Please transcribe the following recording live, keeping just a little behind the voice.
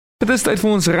Dit is tyd vir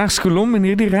ons regskolom en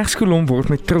hierdie regskolom word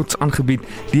met trots aangebied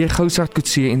deur Gousaard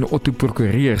Coetzee en Otto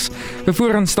Prokureurs. Vir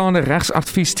vooraanstaande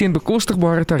regsadvies teen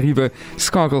bekostigbare tariewe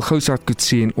skakel Gousaard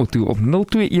Coetzee en Otto op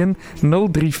 021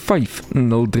 035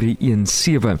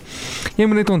 0317. Jy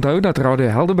moet net onthou dat Radio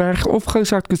Helderberg of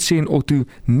Gousaard Coetzee en Otto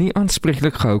nie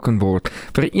aanspreeklik gehou kan word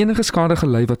vir enige skade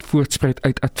gelei wat voortspruit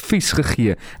uit advies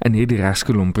gegee in hierdie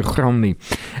regskolom program nie.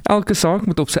 Elke saak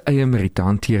moet op sy eie meriete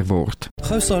hanteer word.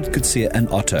 Gousaard Coetzee and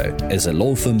Otto is a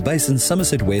law firm based in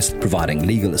Somerset West providing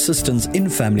legal assistance in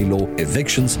family law,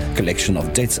 evictions, collection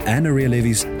of debts and arrear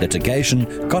levies, litigation,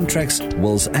 contracts,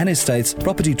 wills and estates,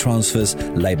 property transfers,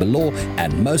 labour law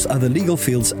and most other legal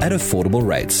fields at affordable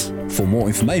rates. For more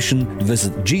information,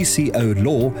 visit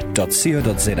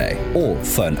gcolaw.co.za or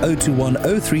phone 021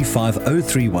 035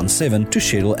 0317 to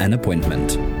schedule an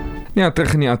appointment. Ja,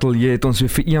 terug in die atelier het ons weer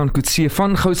vir Ian Coetzee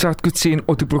van Gousaard Coetzee en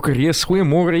Otto Prokureurs.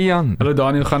 Goeiemôre Ian. Hallo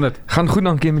Daniel, gaan dit? Gaan goed,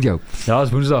 dankie met jou. Ja, is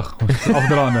Woensdag.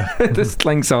 Afdraande. Dit is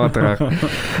klink Saterdag.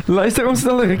 Luister, ons het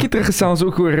al 'n rukkie terug gesels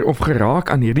ook oor of geraak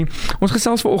aan hierdie. Ons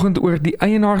gesels vanoggend oor die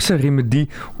eienaar se remedie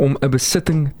om 'n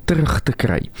besitting terug te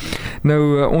kry.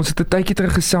 Nou, ons het 'n tydjie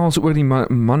terug gesels oor die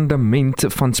mandament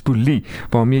van spoelie,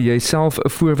 waarmee jy self 'n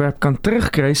voorwerp kan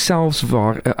terugkry selfs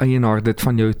waar 'n eienaar dit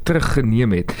van jou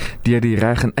teruggeneem het deur die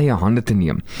reg in eie hande te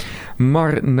neem.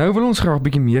 Maar nou wil ons graag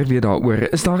bietjie meer weet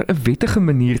daaroor. Is daar 'n wettige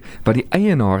manier wat die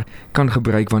eienaar kan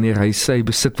gebruik wanneer hy sy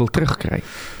besit wil terugkry?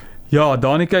 Ja,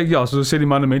 Dani, kyk, ja, soos ons sê, die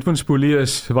mandament van spoelie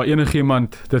is waar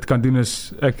enigiemand dit kan doen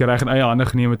is ek reg in eie hande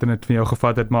geneem het en dit van jou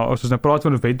gevat het, maar as ons nou praat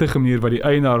van 'n wettige manier wat die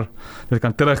eienaar dit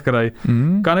kan terugkry,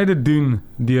 kan hy dit doen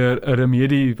deur 'n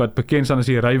remedie wat bekend staan as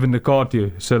die Rei Vindicatio,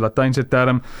 so 'n Latynse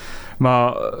term,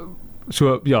 maar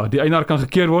so ja, die eienaar kan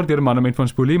gekeer word deur 'n mandament van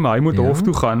spoelie, maar hy moet hof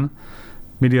toe gaan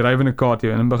met die Rei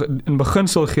Vindicatio. En in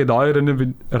beginsel gee daai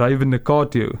Rei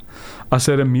Vindicatio as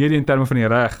 'n remedie in terme van die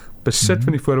reg besit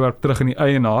van die voorwerp terug in die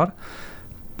eienaar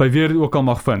by wie dit ook al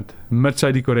mag vind, mits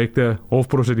hy die korrekte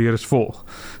hofprosedures volg.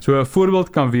 So 'n voorbeeld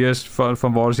kan wees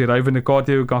van waar jy die Rei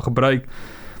Vindicatio kan gebruik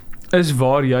is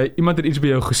waar jy iemand het iets by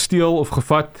jou gesteel of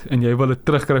gevat en jy wil dit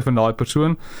terugkry van daai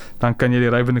persoon, dan kan jy die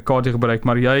Rei Vindicatio gebruik,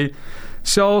 maar jy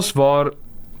selfs waar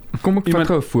Kom ek vat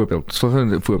gou 'n voorbeeld.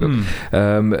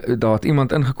 Daar het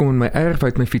iemand ingekom in my erf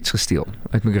uit my fiets gesteel,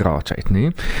 uit my garage uit,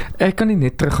 nee. Ek kan nie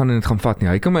net teruggaan en dit gaan vat nie.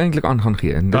 Hy kan my eintlik aangaan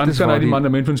gee. En dan dit is kan hy die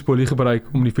mandament van spoelie gebruik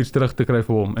om die fiets terug te kry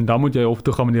vir hom en dan moet jy hof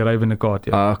toe gaan met die Rei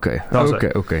Vindicatio.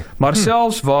 Okay. Maar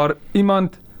selfs waar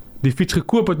iemand die fiets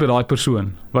gekoop het by daai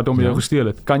persoon wat hom by jou gesteel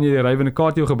het, kan jy die Rei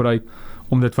Vindicatio gebruik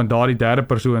om dit van daardie derde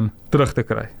persoon terug te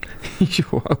kry.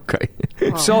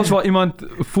 Selfs waar iemand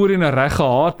voorheen 'n reg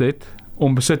gehad het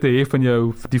om besit te hê van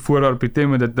jou die voorwerp op die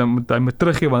tem en dit dan moet hy moet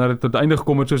teruggee wanneer dit tot einde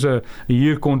gekom het soos 'n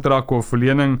huurkontrak of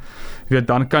verlening, weet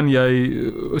dan kan jy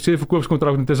sê 'n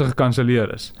verkoopskontrak intussen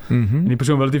gekanselleer is. En die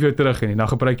persoon wil dit nie vir jou teruggee nie, dan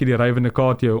gebruik jy die Rei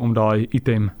Vindicatio om daai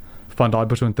item van daai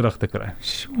persoon terug te kry.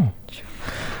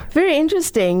 Very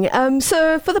interesting.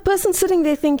 So for the person sitting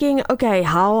there thinking, okay,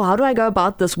 how do I go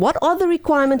about this? What are the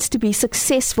requirements to be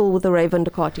successful with the Rei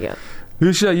Vindicatio?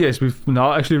 Yes, we've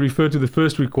now actually referred to the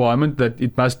first requirement that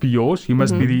it must be yours. You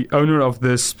must be the owner of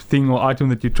this thing or item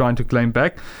that you're trying to claim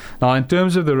back. Now, in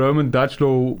terms of the Roman Dutch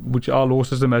law, which our law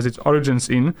system has its origins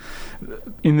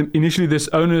initially this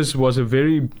onus was a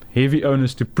very heavy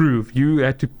onus to prove. You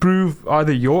had to prove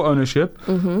either your ownership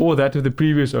or that of the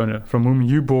previous owner from whom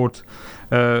you bought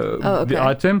the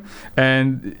item,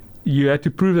 and you had to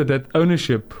prove that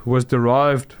ownership was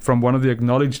derived from one of the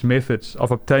acknowledged methods of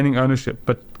obtaining ownership.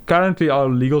 But currently our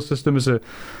legal system is a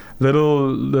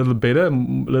little better,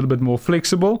 a little bit more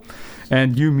flexible,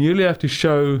 and you merely have to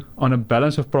show on a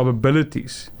balance of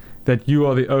probabilities that you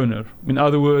are the owner. In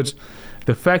other words,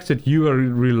 the facts that you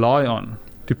rely on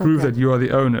to prove that you are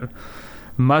the owner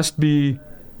must be,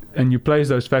 and you place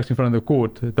those facts in front of the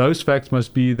court, those facts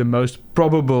must be the most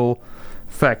probable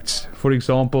facts. For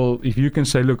example, if you can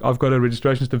say, look, I've got a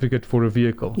registration certificate for a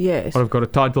vehicle, yes, or I've got a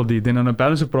title deed, then on a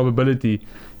balance of probability,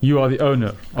 you are the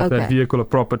owner of that vehicle or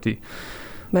property.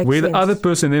 Makes sense. The other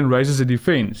person then raises a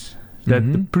defense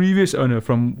that the previous owner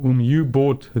from whom you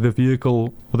bought the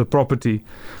vehicle or the property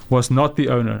was not the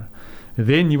owner,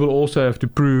 then you will also have to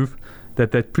prove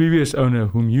that that previous owner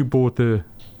whom you bought the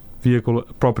vehicle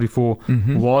property for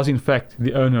was in fact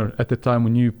the owner at the time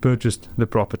when you purchased the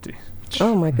property.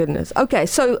 Oh my goodness. Okay,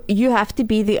 so you have to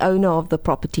be the owner of the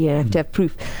property and have to have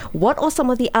proof. What are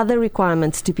some of the other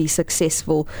requirements to be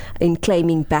successful in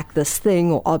claiming back this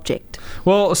thing or object?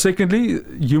 Well, secondly,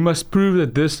 you must prove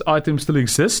that this item still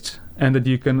exists and that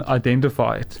you can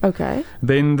identify it. Okay.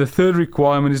 Then the third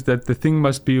requirement is that the thing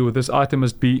must be, or this item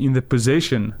must be in the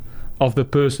possession of the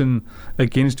person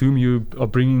against whom you are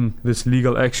bringing this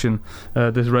legal action,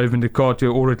 this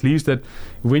reivindicatio, or at least that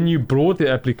when you brought the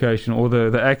application or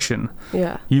the action,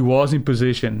 he was in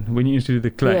possession when you instituted the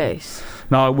claim. Yes.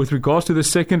 Now, with regards to the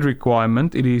second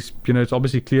requirement, it is, it's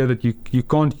obviously clear that you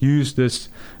can't use this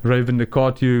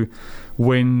reivindicatio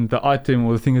when the item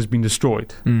or the thing has been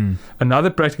destroyed.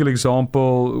 Another practical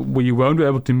example where you won't be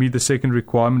able to meet the second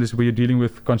requirement is where you're dealing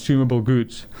with consumable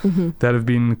goods that have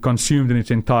been consumed in its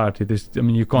entirety.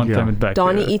 You can't claim it back.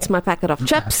 Donnie eats my packet of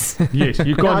chips. Yes,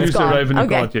 you can't use the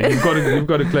reivindicatio. Okay. You've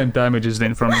got to claim damages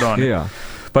then from Donnie. Yeah.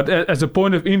 But as a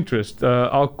point of interest,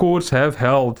 our courts have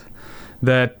held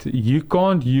that you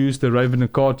can't use the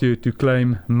reivindicatio to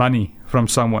claim money from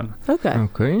someone.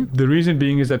 Okay. The reason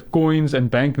being is that coins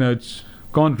and banknotes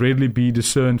can't readily be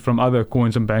discerned from other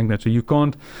coins and banknotes. So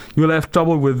you'll have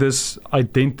trouble with this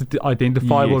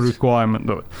identifiable requirement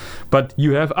though. But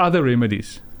you have other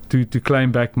remedies to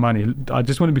claim back money. I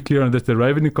just want to be clear on this. The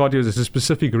reivindicatio is a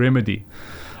specific remedy.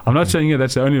 I'm not saying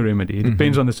that's the only remedy. It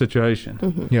depends on the situation.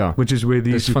 Ja. Which is where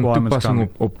these requirements come.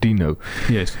 Op die nou.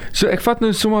 Yes. So ek vat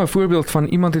nou sommer 'n voorbeeld van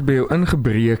iemand het by jou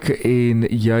ingebreek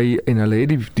en hulle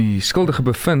het die skuldige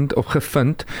bevind of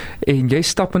gevind en jy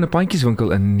stap in 'n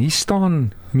pandjieswinkel in. Hier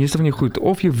staan meeste van jou goed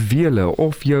of jou wiele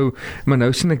of jou, maar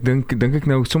nou sien ek dink ek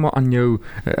nou sommer aan jou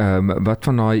wat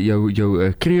van daai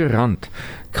jou kreerrand.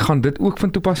 Gaan dit ook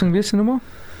van toepassing wees nou maar?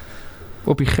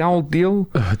 Op die gelddeel?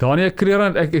 Danie,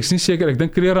 kreerrand, ek is nie seker. Ek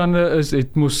dink kreerrande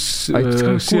het moes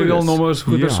serial nommers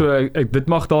goeder, so dit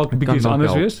mag dalk 'n bietjie iets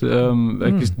anders wees.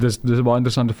 Dis 'n baie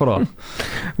interessante vraag.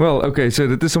 Wel, okay, so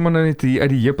dit is sommer nou net uit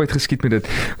die heup uit geskiet met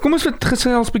dit. Kom ons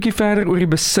gesels 'n bietjie verder oor die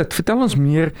besit. Vertel ons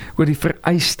meer oor die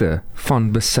vereiste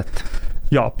van besit.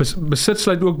 Ja, besit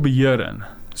sluit ook beheer in.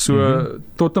 So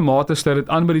tot 'n mate sluit dit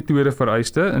aan by die tweede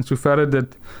vereiste, in soverre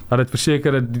dat dit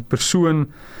verseker dat die persoon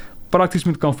prakties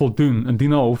moet kan voldoen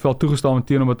indien hy hofveld toegestaan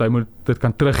teen omdat hy moet dit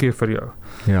kan teruggee vir jou.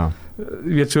 Ja.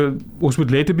 Jy weet, so ons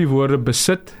moet let op die woorde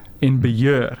besit en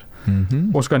beheer.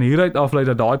 Ons kan hieruit aflei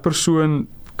dat daai persoon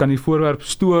kan die voorwerp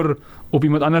stoor op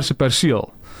iemand anders se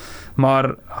perseel.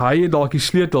 Maar hy het dalk die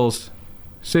sleutels,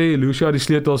 sê Lucia die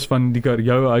sleutels van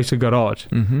jou huis se garage.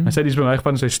 En sy dis by my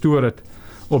gevat en sy stoor dit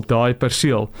op daai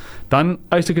perseel. Dan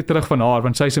eis ek dit terug van haar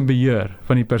want sy is in beheer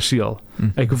van die perseel.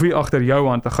 Ek hoef nie agter jou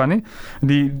aan te gaan nie.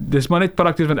 Dis maar net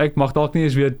prakties want ek mag dalk nie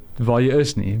eens weet waar jy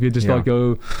is nie. Weet dis dalk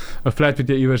jou 'n flat wat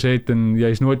jy iewers het en jy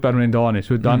is nooit permanent daar nie.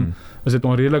 So dan is dit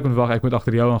onredelik om te wag ek moet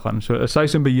agter jou aangaan. So sy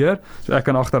is in beheer, so ek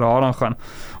kan agter haar aangaan.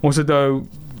 Ons het nou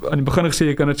aan die begin gesê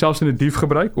jy kan dit selfs in 'n dief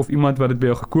gebruik of iemand wat dit by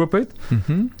jou gekoop het.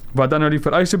 Wat dan nou die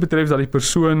vereiste betref dat die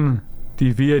persoon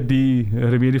die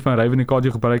remedie van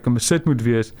reivindicatio gebruik en besit moet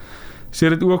wees, sê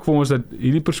dit ook vir ons dat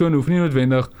hierdie persoon hoef nie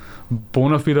noodwendig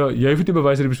bona fide, jy hoef nie te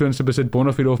bewys dat die persoon se besit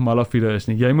bona fide of mala fide is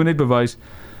nie. Jy moet net bewys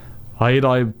hy het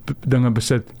daai dinge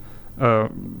besit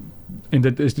en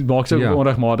dit maak sy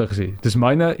onregmatig gesê. Dis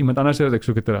myne, iemand anders sê dat ek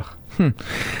soek dit terug.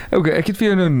 Okay, ek het vir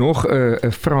jou nou nog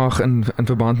 'n vraag in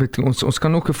verband met ons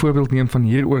kan ook 'n voorbeeld neem van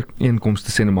hier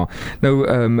ooreenkomste sê maar. Nou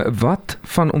wat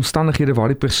van omstandighede waar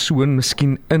die persoon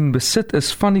miskien in besit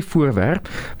is van die voorwerp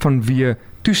vanweë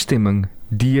toestemming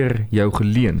deur jou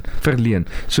verleen.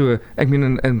 So ek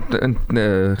meen in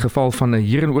geval van 'n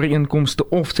hierooreenkomste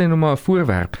of sê nou maar 'n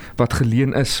voorwerp wat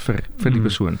geleen is vir die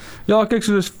persoon. Ja, kyk,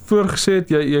 so dis voorgesê het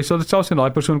jy sal dit selfs in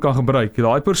daai persoon kan gebruik.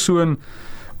 Daai persoon,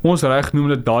 ons reg noem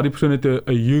dit daardie persoon het 'n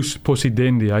jus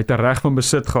possidendi. Hy het 'n reg van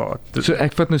besit gehad. So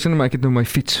ek vat nou sê maar ek het nou my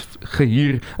fiets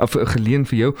gehuur of geleen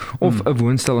vir jou of 'n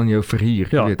woonstel aan jou verhuur,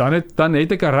 ja, weet. Dan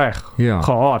het ek 'n reg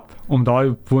gehad om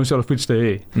daai woonstel of fiets te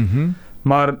hê.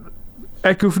 Maar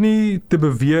ek hoef nie te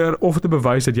beweer of te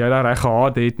bewys dat jy daai reg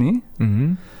gehad het nie.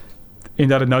 En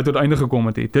dat dit nou tot einde gekom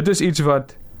het. Dit is iets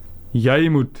wat jy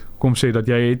moet kom sê dat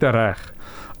jy het 'n reg.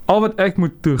 Al wat ek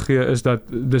moet toegee is dat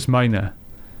dis myne.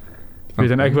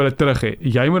 Weet en ek wil dit terug hê.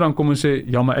 Jy moet dan kom en sê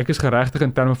ja, maar ek is geregtig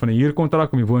in terme van 'n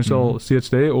huurkontrak om die woonstel steeds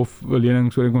te hê of 'n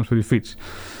leningsooreenkoms vir die fiets.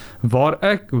 Waar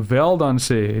ek wel dan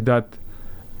sê dat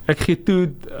ek gee toe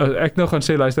ek nou gaan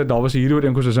sê luister, daar was 'n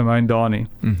huurooreenkoms tussen my en Dani.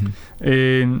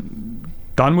 En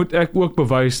dan moet ek ook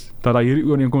bewys dat daai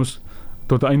huurooreenkoms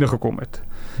tot 'n einde gekom het.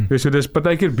 So dis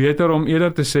partykeer beter om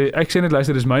eerder te sê ek sê net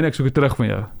luister, dis myne, ek soek dit terug van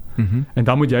jou. En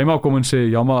dan moet jy maar kom en sê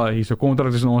ja, maar hier's 'n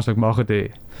kontrak tussen ons, ek mag dit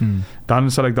hê.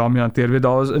 Dan sal ek daarmee hanteer. Weet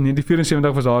daar was in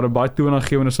 1974 was daar 'n baie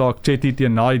toonaangewende saak Chetty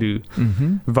teen Naidu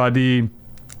waar die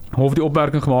hof die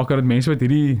opmerking gemaak het dat mense wat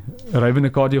hierdie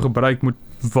reivindicatio gebruik moet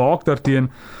waak daarteen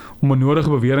om onnodige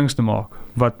beweringe te maak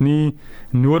wat nie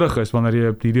nodig is wanneer jy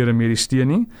op hierdie remedie steun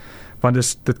nie, want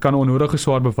dit kan onnodige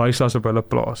swaar bewyslas op hulle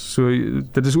plaas. So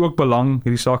dit is ook belang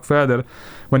hierdie saak verder,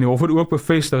 want die hof het ook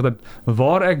bevestig dat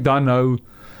waar ek dan nou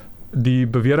die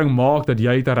bewering maak dat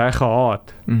jy het 'n reg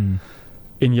gehad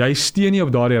en jy steun nie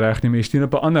op daardie reg nie, maar jy steun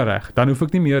op 'n ander reg, dan hoef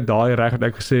ek nie meer daai reg wat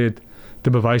ek gesê het te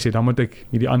bewys het, dan moet ek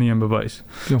hierdie ander een bewys.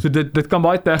 Ja. So dit kan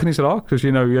baie tegnies raak, soos jy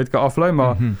nou weet kan aflei,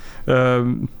 maar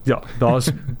ja,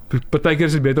 daar's partykeer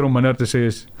is dit beter om minder te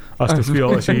sê as te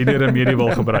veel as jy hierdie remedie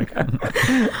wil gebruik.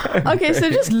 Okay,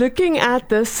 so just looking at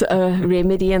this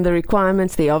remedy and the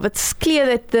requirements thereof, it's clear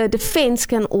that the defense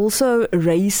can also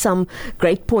raise some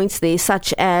great points there,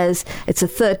 such as it's a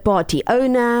third-party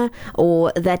owner,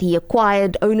 or that he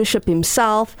acquired ownership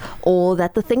himself, or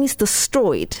that the thing is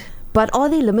destroyed. But are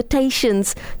there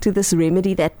limitations to this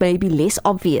remedy that may be less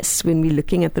obvious when we're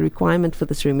looking at the requirement for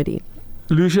this remedy?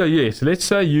 Lucia, yes. Let's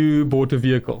say you bought a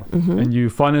vehicle and you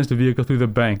financed the vehicle through the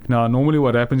bank. Now, normally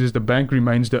what happens is the bank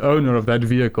remains the owner of that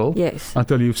vehicle Yes.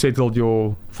 until you've settled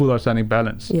your full outstanding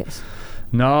balance. Yes.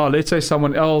 Now, let's say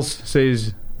someone else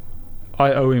says,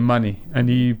 I owe him money, and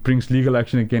he brings legal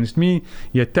action against me.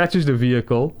 He attaches the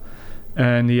vehicle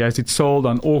and he has it sold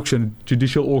on auction,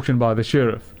 judicial auction by the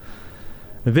sheriff.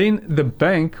 Then the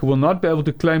bank will not be able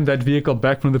to claim that vehicle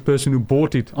back from the person who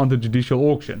bought it on the judicial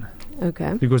auction,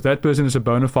 Okay. because that person is a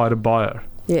bona fide buyer.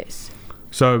 Yes.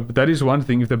 So that is one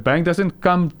thing. If the bank doesn't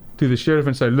come to the sheriff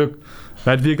and say, look,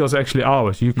 that vehicle is actually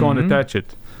ours, you can't attach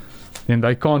it, then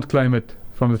they can't claim it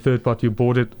from the third party who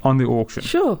bought it on the auction.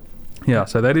 Sure. Yeah,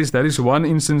 so that is one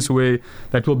instance where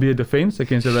that will be a defense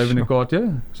against the Raven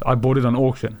Nicotia. So I bought it on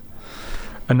auction.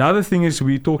 Another thing is,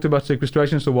 we talked about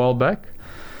sequestrations a while back.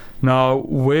 Now,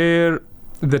 where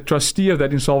the trustee of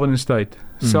that insolvent estate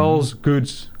sells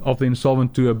goods of the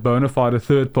insolvent to a bona fide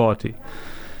third party,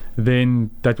 then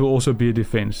that will also be a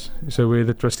defense. So where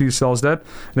the trustee sells that.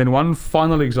 Then one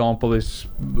final example is,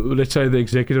 let's say the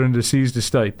executor in the deceased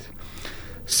estate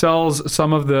sells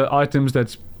some of the items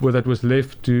that was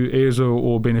left to heirs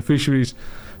or beneficiaries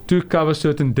to cover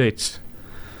certain debts.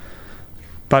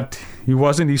 But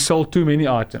he sold too many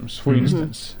items, for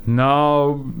instance.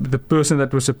 Now, the person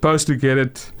that was supposed to get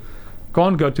it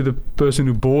can't go to the person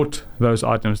who bought those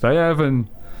items. They have a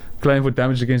claim for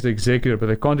damage against the executor, but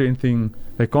they can't do anything.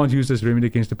 They can't use this remedy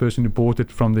against the person who bought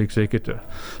it from the executor.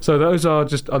 So those are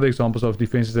just other examples of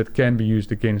defenses that can be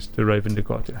used against the Raven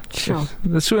Nicotia. Sure.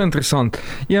 Dit is so interessant.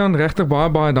 Ja, en regtig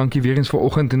baie dankie weer eens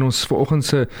vanoggend, en ons vanoggend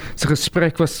se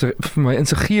gesprek was vir my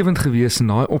insiggewend geweest in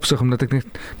daai opsig, omdat ek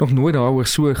nog nooit daaroor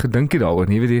so gedink het daaroor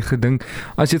nie. Jy weet, jy gedink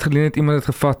as jy het geleen het iemand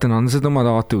het gevat en dan is dit nou maar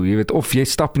daartoe, jy weet, of jy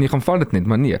stap en jy gaan vat dit net,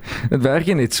 maar nee, dit werk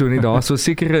nie net so nie. Daar so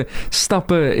sekere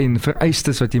stappe en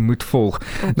vereistes wat jy moet volg.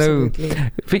 Absolutely. Nou,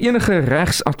 vir enige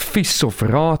regsadvies of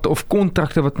raad of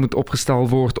kontrakte wat moet opgestel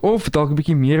word, of dalk 'n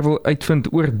bietjie meer wil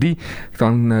uitvind oor die,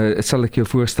 dan sal ek jou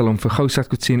voorstel om vir Gousaat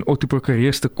Coetzee en Otto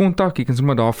Prokureurs te kontak. Jy kan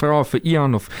sommer daar vra vir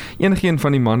Ian of enigeen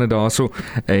van die manne daarso,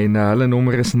 en hulle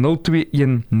nommer is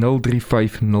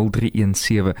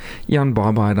 0210350317. Ian,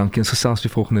 baie dankie, ons gesels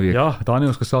weer volgende week. Ja, Daniel,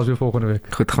 ons gesels weer volgende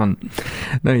week. Goed gaan.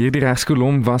 Nou, hierdie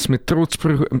regskolom was met trots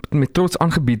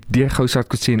aangebied deur Gousaat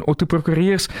Coetzee en Otto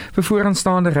Prokureurs. Vir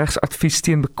vooraanstaande regsadvies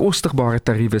teen bekostigbare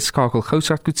tariewe skakel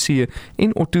Gousaat Coetzee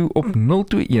en Otto op 021-035-0317.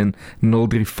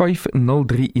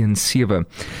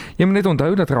 Jy moet net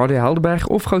onthou dat Radio Helderberg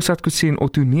of Gousaat Coetzee en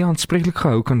Otto nie aanspreeklik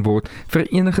gehou kan word vir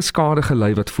enige skade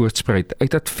gelei wat voortspruit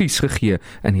uit advies gegee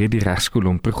in hierdie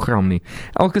regskolom program nie.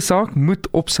 Elke saak moet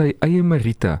op sy eie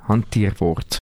meriete hanteer word.